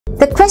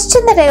The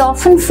question that I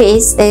often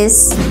face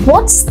is,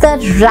 what's the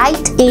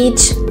right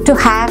age to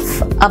have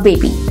a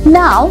baby?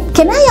 Now,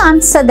 can I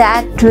answer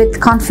that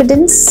with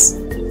confidence,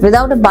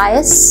 without a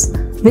bias,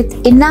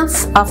 with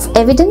enough of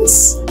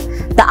evidence?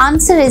 The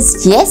answer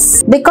is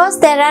yes, because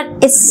there are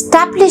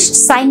established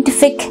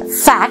scientific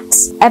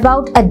facts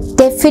about a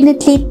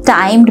definitely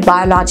timed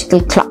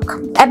biological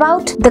clock,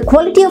 about the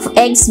quality of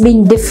eggs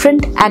being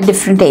different at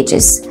different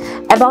ages,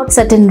 about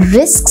certain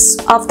risks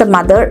of the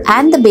mother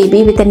and the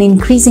baby with an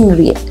increasing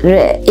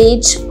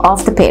age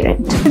of the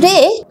parent.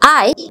 Today,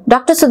 I,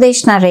 Dr.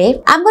 Sudeshna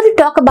Ray, I'm going to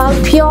talk about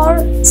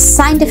pure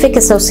scientific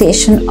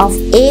association of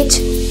age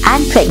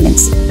and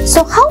pregnancy.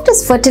 So how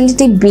does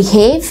fertility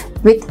behave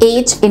with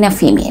age in a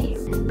female?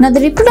 Now, the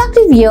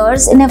reproductive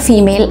years in a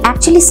female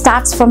actually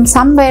starts from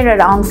somewhere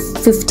around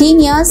 15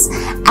 years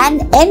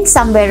and ends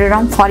somewhere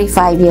around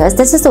 45 years.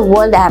 This is the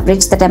world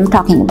average that I'm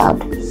talking about.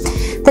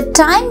 The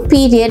time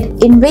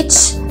period in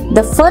which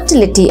the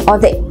fertility or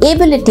the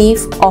ability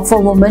of a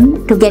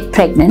woman to get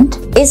pregnant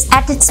is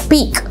at its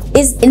peak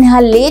is in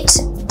her late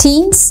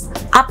teens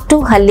up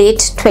to her late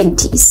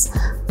 20s.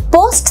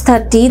 Post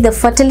 30, the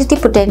fertility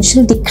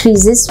potential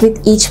decreases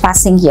with each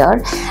passing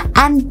year,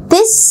 and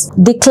this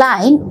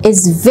decline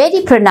is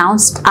very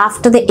pronounced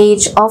after the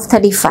age of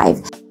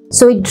 35.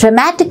 So it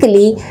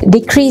dramatically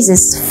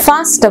decreases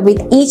faster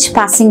with each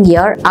passing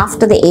year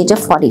after the age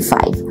of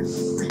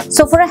 45.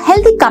 So for a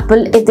healthy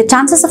couple, if the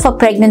chances of a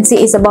pregnancy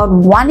is about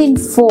 1 in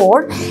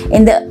 4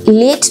 in the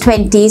late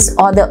 20s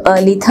or the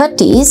early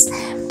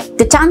 30s,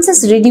 the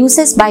chances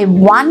reduces by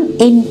 1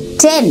 in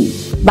 10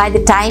 by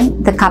the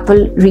time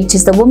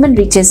the woman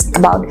reaches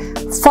about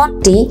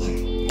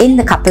 40 in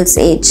the couple's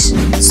age.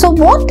 So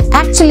what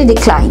actually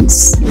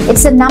declines?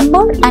 It's the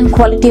number and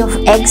quality of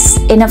eggs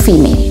in a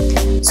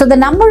female. So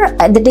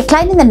the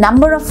decline in the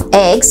number of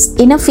eggs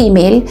in a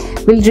female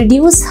will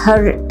reduce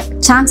her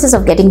chances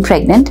of getting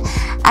pregnant,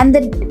 and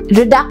the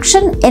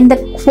reduction in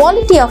the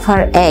quality of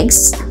her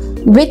eggs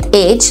with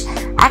age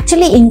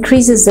actually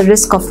increases the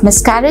risk of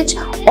miscarriage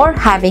or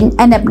having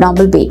an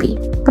abnormal baby.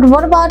 But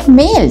what about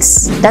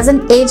males?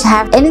 Doesn't age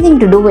have anything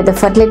to do with the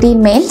fertility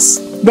in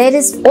males? There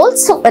is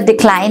also a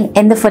decline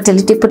in the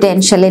fertility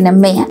potential in a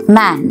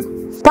man,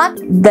 but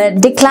the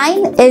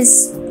decline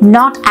is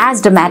not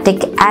as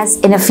dramatic as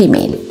in a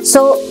female.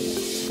 So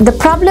the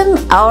problem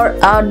or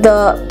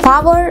the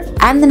power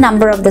and the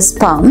number of the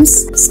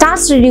sperms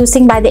starts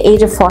reducing by the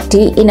age of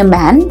 40 in a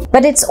man,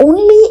 but it's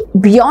only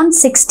beyond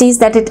 60s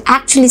that it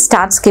actually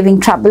starts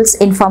giving troubles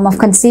in form of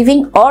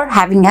conceiving or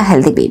having a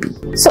healthy baby.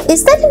 So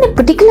is there any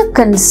particular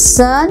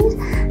concern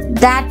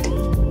that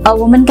a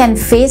woman can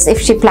face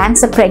if she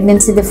plans a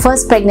pregnancy, the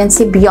first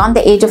pregnancy beyond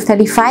the age of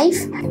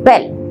 35?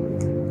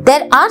 Well,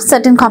 there are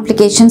certain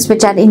complications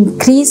which are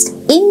increased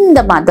in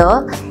the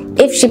mother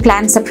if she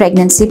plans a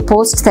pregnancy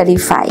post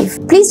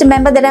 35. Please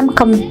remember that I'm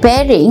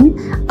comparing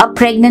a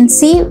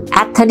pregnancy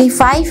at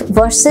 35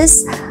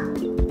 versus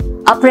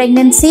a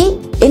pregnancy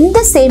in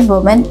the same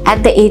woman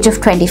at the age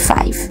of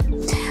 25.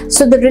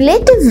 So the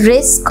relative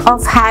risk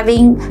of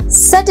having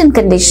certain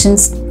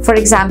conditions, for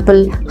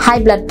example,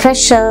 high blood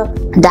pressure,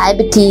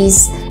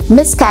 diabetes,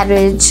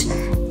 miscarriage,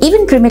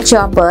 even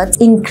premature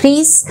birth,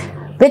 increase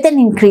with an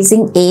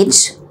increasing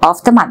age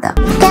of the mother.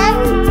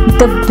 Can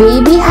the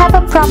baby have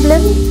a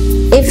problem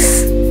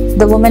if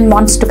the woman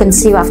wants to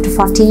conceive after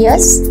 40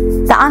 years?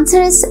 The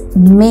answer is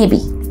maybe.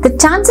 The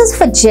chances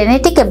of a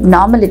genetic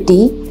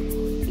abnormality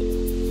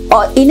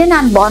or in an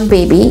unborn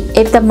baby,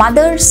 if the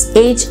mother's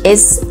age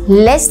is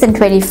less than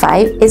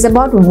 25, is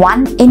about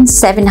 1 in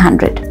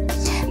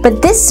 700.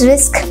 But this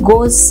risk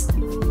goes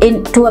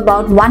to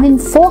about 1 in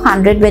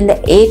 400 when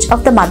the age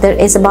of the mother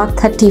is about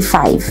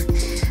 35.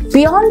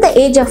 Beyond the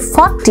age of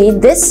 40,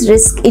 this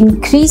risk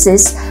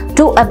increases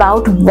to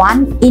about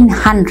 1 in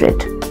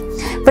 100.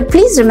 But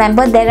please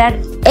remember, there are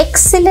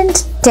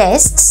excellent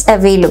tests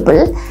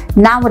available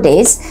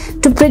nowadays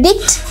to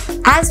predict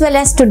as well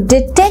as to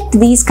detect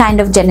these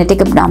kind of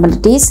genetic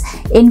abnormalities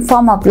in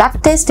form of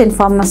blood test, in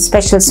form of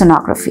special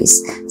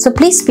sonographies. So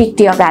please speak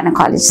to your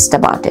gynecologist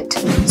about it.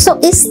 So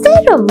is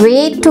there a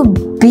way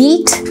to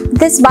beat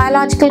this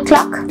biological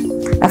clock?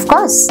 Of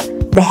course,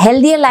 the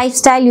healthier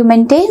lifestyle you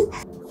maintain,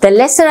 the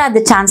lesser are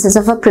the chances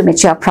of a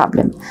premature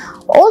problem.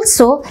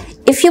 Also,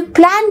 if you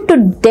plan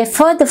to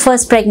defer the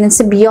first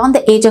pregnancy beyond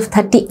the age of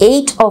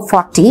 38 or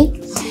 40,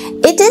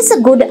 it is a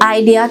good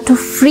idea to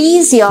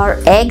freeze your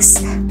eggs,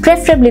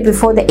 preferably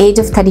before the age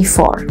of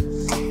 34.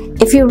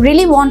 If you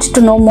really want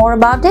to know more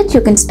about it,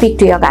 you can speak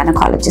to your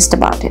gynecologist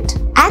about it.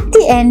 At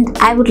the end,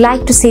 I would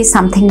like to say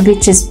something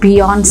which is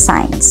beyond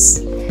science.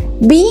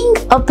 Being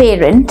a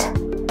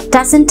parent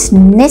doesn't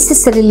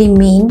necessarily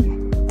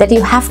mean that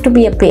you have to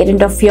be a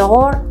parent of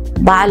your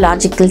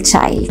biological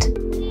child.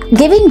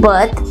 Giving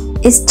birth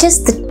is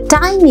just the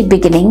tiny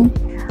beginning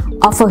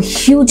of a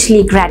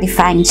hugely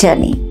gratifying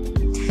journey.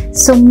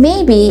 So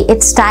maybe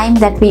it's time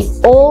that we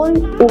all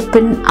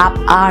open up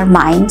our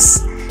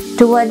minds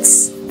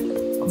towards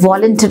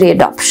voluntary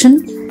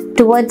adoption,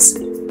 towards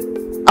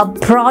a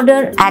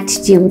broader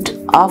attitude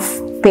of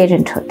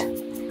parenthood.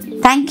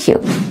 Thank you.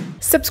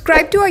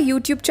 Subscribe to our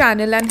YouTube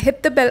channel and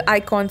hit the bell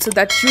icon so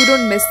that you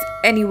don't miss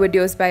any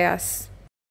videos by us.